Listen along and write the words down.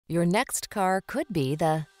Your next car could be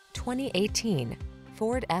the 2018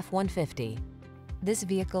 Ford F-150. This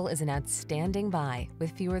vehicle is an outstanding buy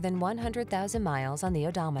with fewer than 100,000 miles on the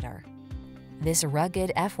odometer. This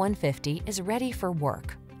rugged F-150 is ready for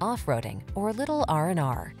work, off-roading, or a little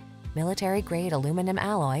R&R. Military-grade aluminum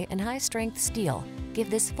alloy and high-strength steel give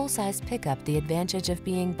this full-size pickup the advantage of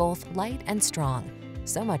being both light and strong,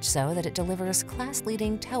 so much so that it delivers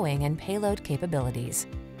class-leading towing and payload capabilities.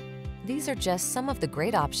 These are just some of the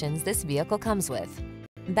great options this vehicle comes with: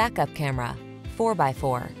 backup camera,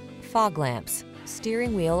 4x4, fog lamps,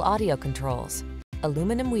 steering wheel audio controls,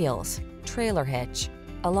 aluminum wheels, trailer hitch,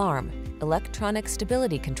 alarm, electronic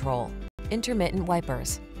stability control, intermittent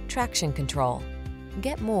wipers, traction control.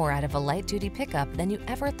 Get more out of a light-duty pickup than you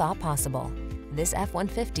ever thought possible. This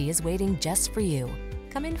F-150 is waiting just for you.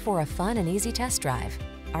 Come in for a fun and easy test drive.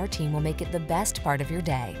 Our team will make it the best part of your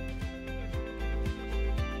day.